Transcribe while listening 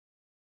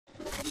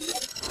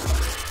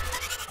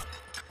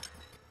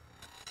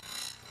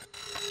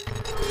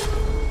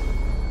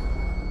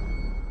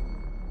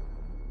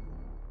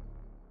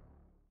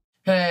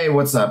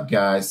what's up,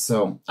 guys?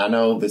 So I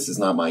know this is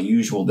not my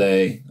usual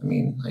day. I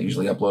mean, I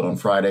usually upload on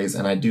Fridays,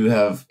 and I do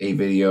have a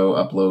video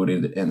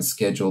uploaded and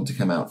scheduled to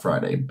come out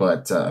Friday.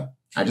 But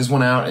I just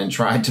went out and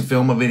tried to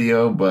film a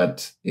video,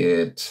 but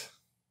it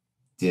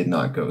did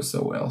not go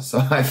so well. So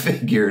I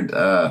figured,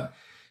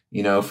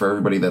 you know, for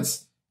everybody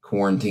that's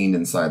quarantined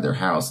inside their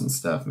house and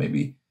stuff,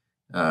 maybe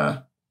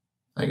I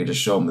could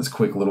just show them this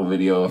quick little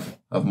video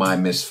of my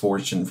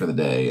misfortune for the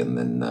day, and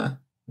then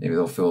maybe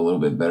they'll feel a little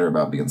bit better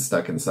about being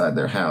stuck inside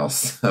their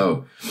house.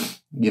 So,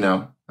 you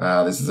know,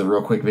 this is a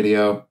real quick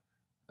video.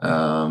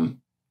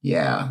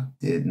 Yeah,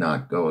 did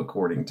not go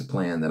according to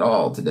plan at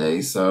all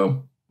today.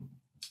 So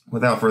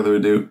without further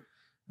ado,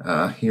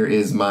 here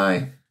is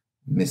my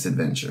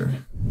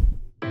misadventure.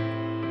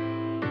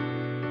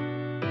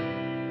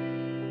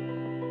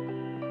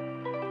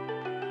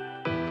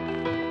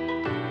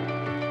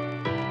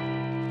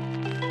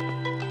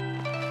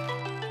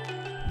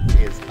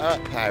 Is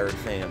up, pirate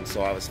fam.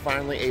 So I was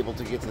finally able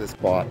to get to this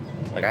spot.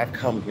 Like, I've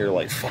come here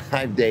like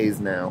 5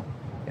 days now,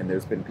 and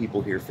there's been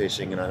people here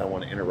fishing, and I don't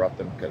want to interrupt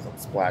them because I'm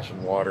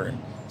splashing water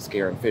and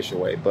scaring fish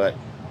away. But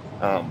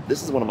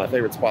this is one of my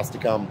favorite spots to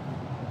come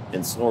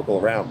and snorkel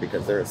around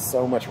because there is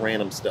so much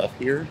random stuff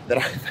here that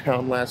I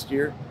found last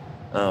year.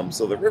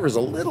 So the river's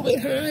a little bit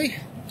high.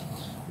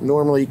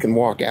 Normally you can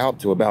walk out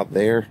to about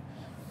there,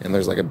 and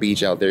there's like a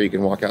beach out there you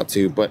can walk out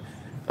to, but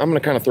I'm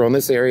gonna kind of throw in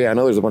this area. I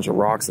know there's a bunch of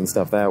rocks and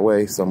stuff that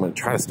way, so I'm gonna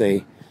try to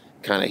stay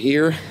kind of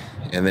here,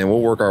 and then we'll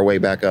work our way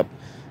back up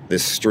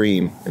this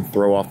stream and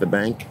throw off the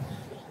bank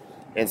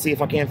and see if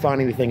I can't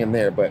find anything in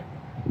there. But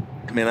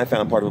man, I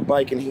found part of a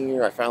bike in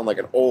here. I found like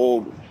an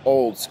old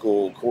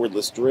school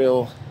cordless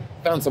drill.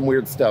 Found some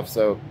weird stuff.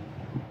 So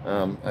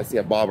I see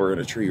a bobber in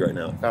a tree right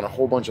now. Found a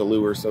whole bunch of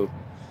lures. So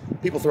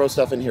people throw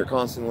stuff in here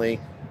constantly.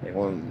 And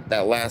when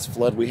that last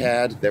flood we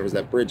had, there was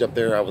that bridge up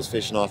there I was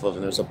fishing off of,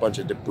 and there's a bunch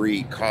of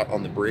debris caught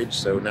on the bridge.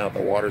 So now that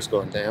the water's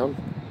going down,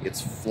 it's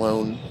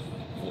flowed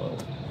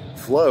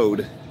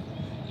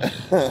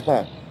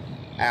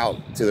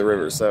out to the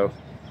river. So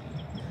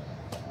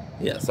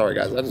yeah, sorry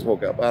guys, I just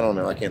woke up. I don't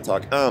know, I can't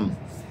talk.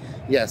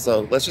 Yeah,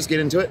 so let's just get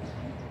into it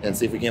and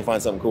see if we can't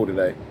find something cool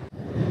today.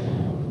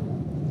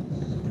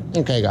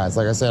 Okay guys,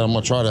 like I said, I'm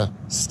gonna try to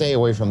stay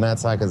away from that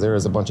side because there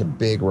is a bunch of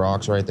big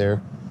rocks right there,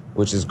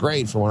 which is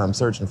great for when I'm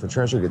searching for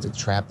treasure, gets it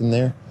trapped in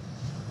there.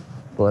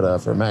 But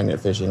for magnet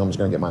fishing, I'm just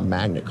gonna get my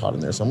magnet caught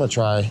in there. So I'm gonna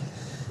try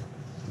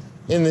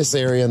in this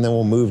area, and then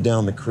we'll move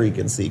down the creek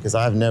and see, because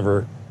I've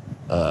never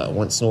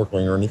went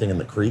snorkeling or anything in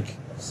the creek,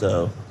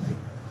 so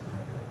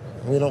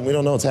we don't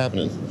know what's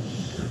happening.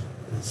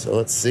 So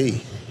let's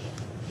see.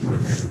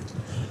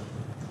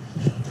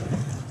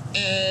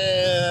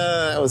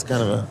 That was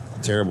kind of a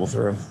terrible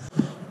throw.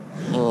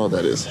 I don't know what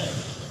that is.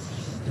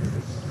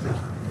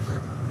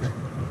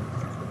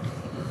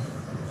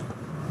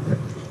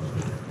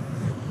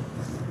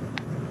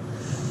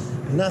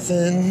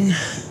 Nothing.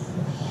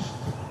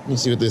 Let me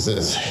see what this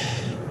is.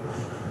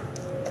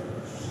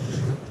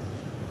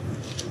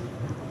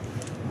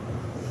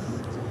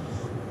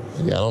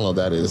 Yeah, I don't know what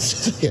that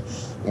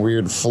is.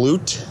 Weird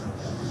flute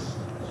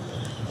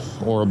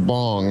or a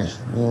bong. I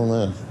don't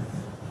know.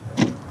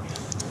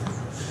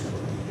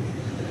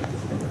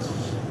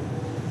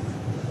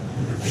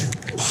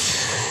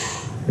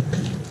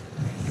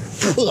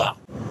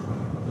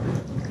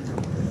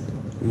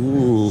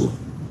 Ooh,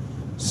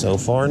 so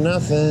far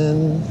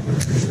nothing.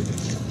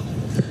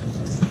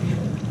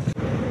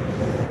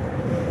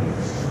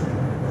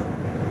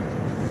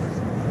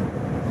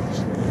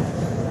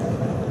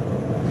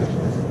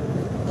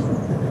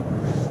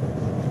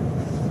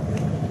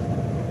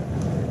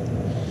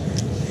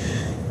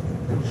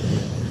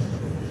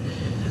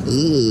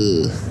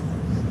 Ugh.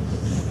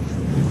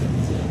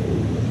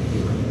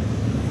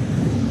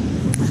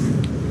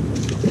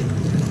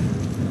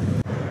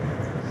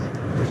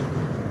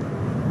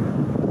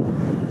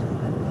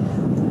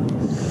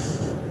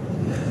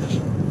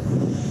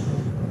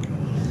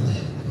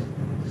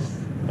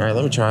 All right,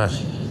 let me try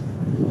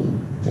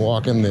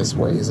walking this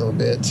ways a little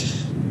bit.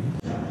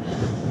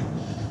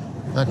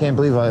 I can't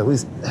believe I at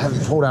least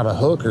haven't pulled out a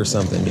hook or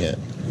something yet.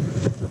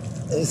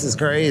 This is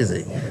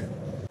crazy.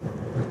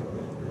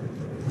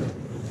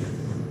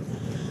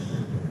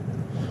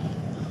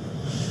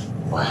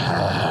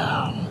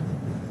 Wow.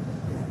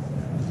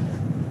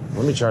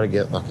 Let me try to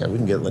get, okay, we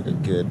can get like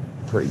a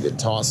pretty good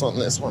toss on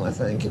this one, I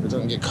think, if it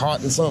doesn't get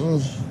caught in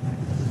something.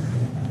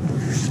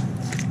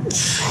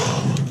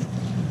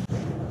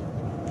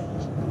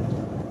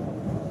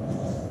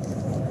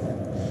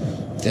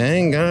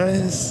 Dang,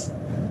 guys,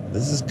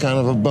 this is kind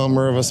of a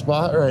bummer of a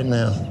spot right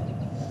now.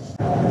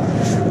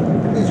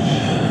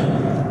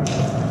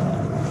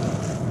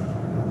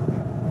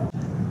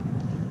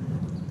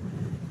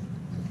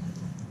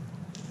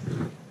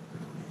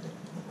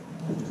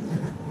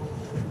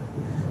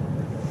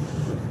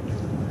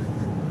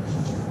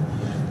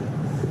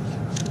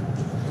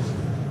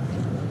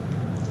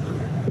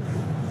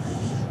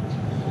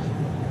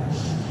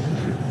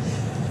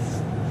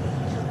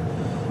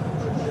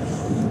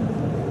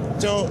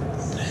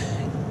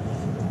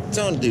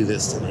 Don't do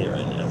this to me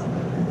right now.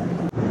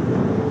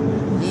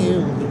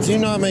 Do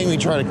not make me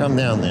try to come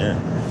down there,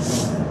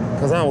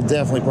 because I will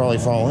definitely probably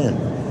fall in.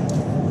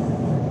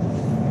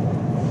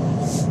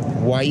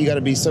 Why you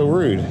gotta be so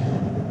rude?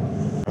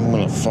 I'm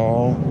gonna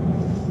fall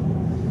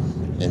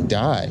and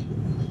die.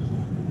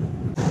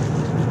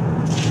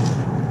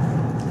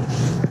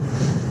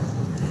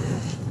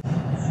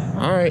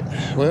 All right,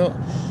 well,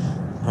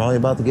 probably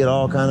about to get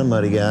all kind of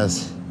muddy,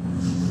 guys.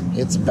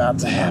 It's about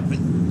to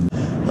happen.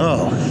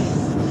 Oh,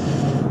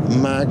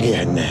 my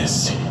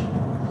goodness.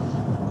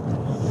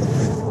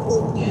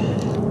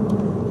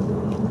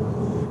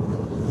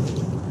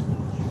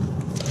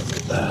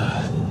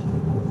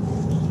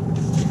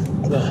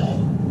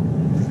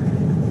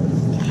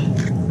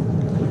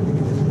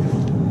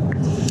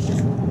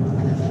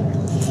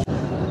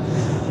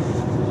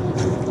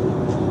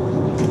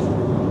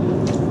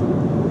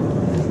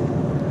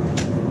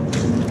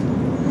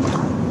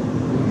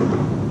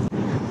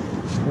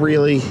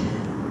 Really?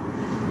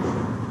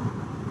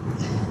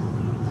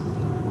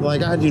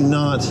 Like, I do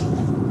not.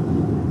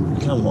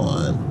 Come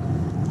on.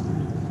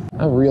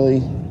 I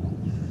really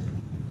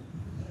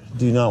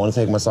do not want to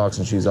take my socks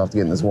and shoes off to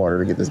get in this water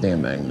to get this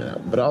damn magnet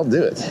out. But I'll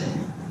do it.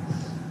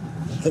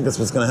 I think that's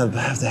what's going to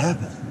have to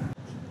happen.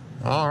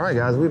 All right,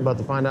 guys. We're about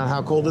to find out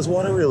how cold this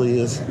water really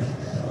is.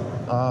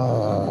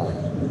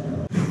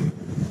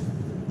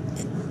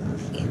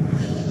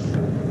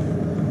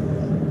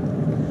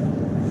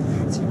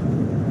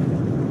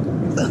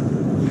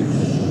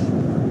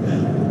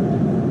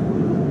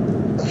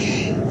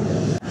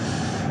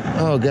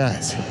 Oh,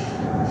 guys.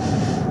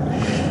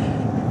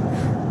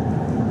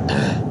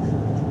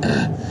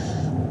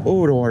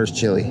 Oh, the water's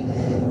chilly.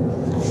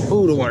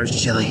 Oh, the water's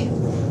chilly.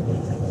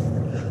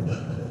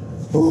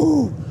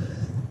 Oh.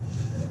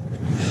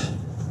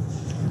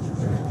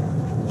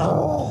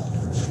 Oh.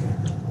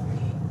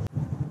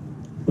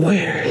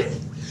 Where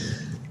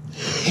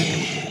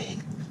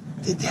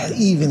did that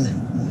even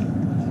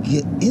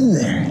get in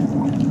there?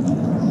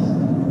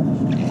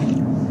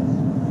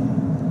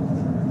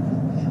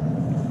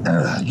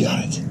 Oh,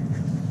 got it.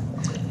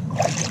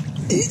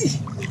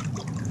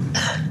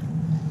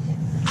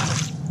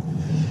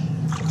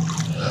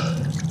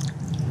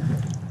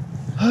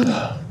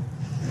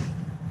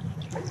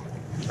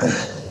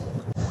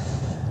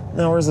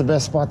 Now, where's the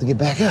best spot to get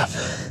back up?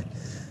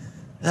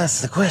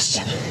 That's the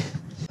question.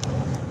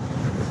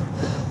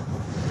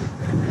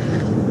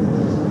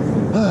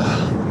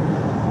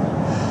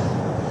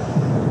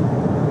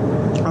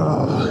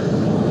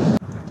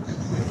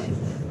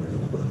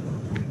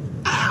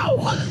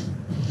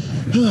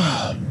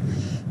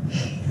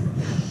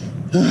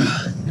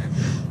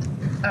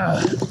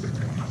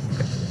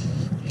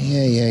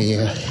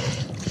 Yeah.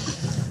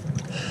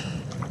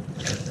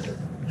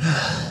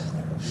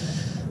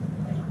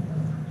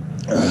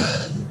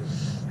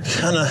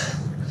 Kinda,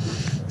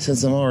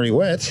 since I'm already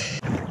wet,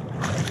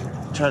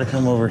 try to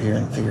come over here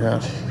and figure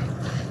out.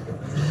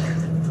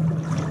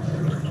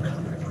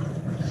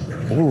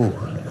 Ooh,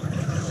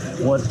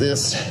 what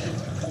this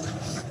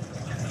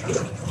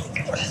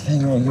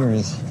thing right here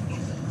is.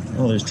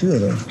 Oh, there's two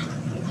of them.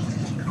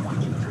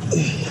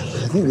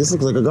 I think this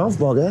looks like a golf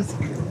ball, guys.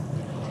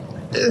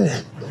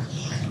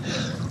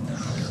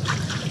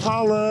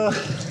 Holla!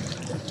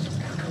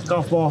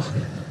 Golf ball.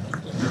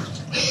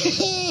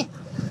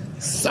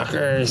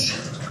 Suckers.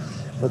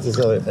 What's this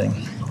other thing?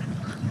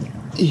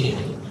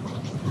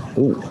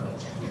 Ooh.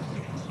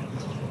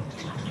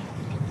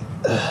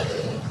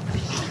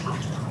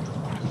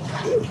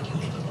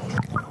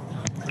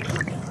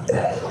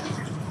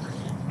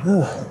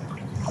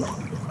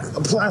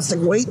 A plastic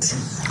weight.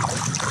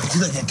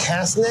 It's like a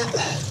cast net.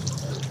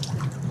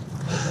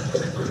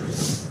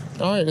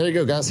 All right, there you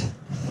go, guys.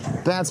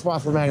 Bad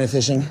spot for magnet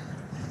fishing.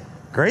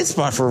 Great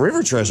spot for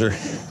river treasure.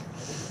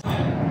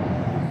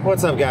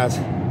 What's up, guys?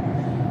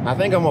 I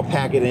think I'm gonna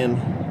pack it in.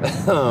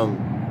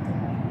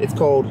 It's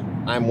cold,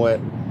 I'm wet.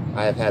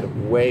 I have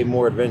had way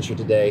more adventure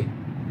today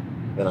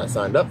than I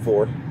signed up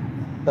for.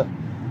 But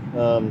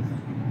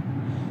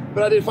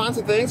I did find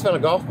some things, found a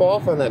golf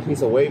ball, found that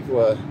piece of weight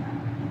for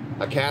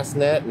a cast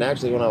net, and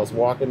actually when I was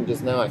walking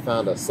just now I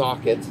found a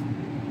socket.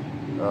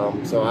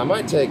 So I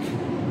might take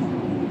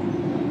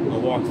a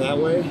walk that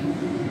way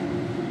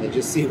and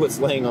just see what's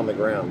laying on the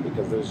ground,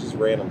 because there's just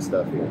random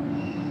stuff here.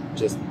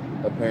 Just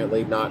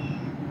apparently not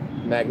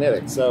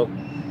magnetic. So,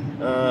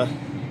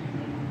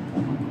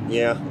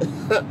 yeah.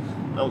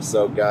 I'm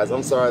soaked, guys.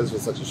 I'm sorry this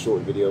was such a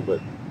short video,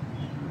 but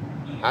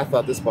I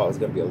thought this spot was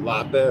going to be a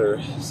lot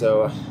better.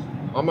 So,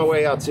 on my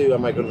way out too, I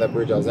might go to that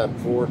bridge I was at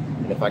before,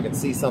 and if I can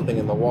see something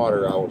in the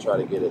water, I will try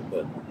to get it.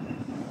 But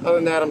other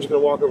than that, I'm just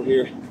going to walk over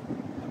here,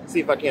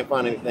 see if I can't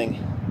find anything.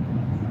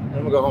 I'm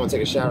going to go home and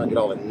take a shower and get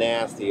all the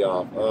nasty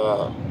off.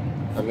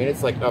 I mean,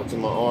 it's like up to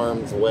my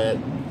arms wet.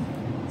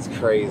 It's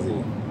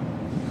crazy.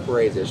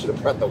 Crazy. I should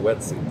have brought the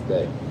wetsuit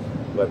today.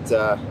 But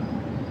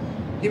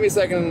give me a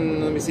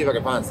second. Let me see if I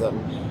can find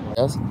something.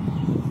 Yes?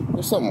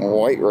 There's something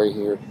white right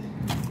here.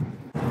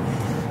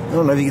 I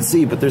don't know if you can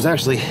see, but there's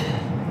actually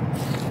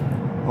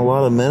a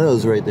lot of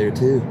minnows right there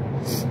too.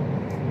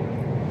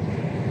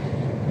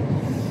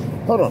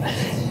 Hold on.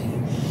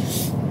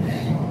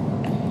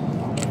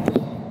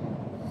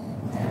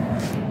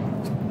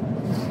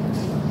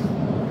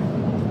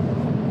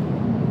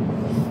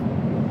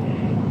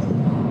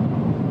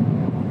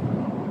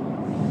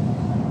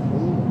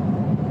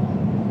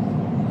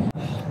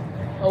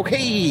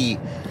 Okay.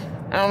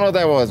 I don't know what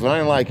that was, but I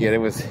didn't like it. It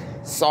was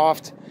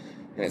soft,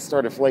 and it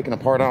started flaking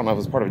apart. I don't know if it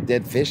was part of a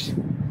dead fish.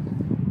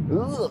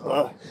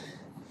 Ugh.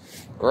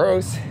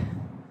 Gross.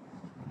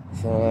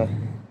 So,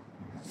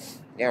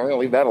 yeah, we're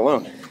gonna leave that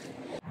alone.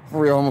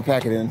 For real, I'm gonna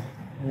pack it in.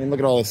 I mean, look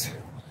at all this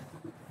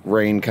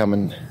rain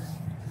coming.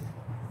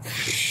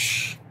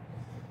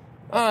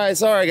 Alright,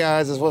 sorry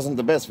guys, this wasn't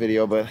the best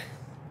video, but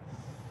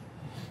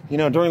you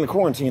know, during the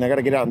quarantine, I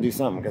gotta get out and do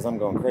something because I'm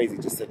going crazy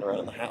just sitting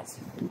around in the house.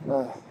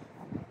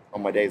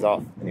 On my days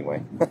off,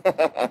 anyway.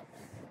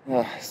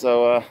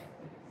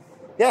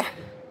 Yeah,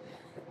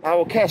 I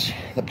will catch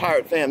the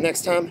pirate fam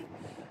next time.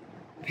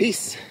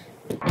 Peace.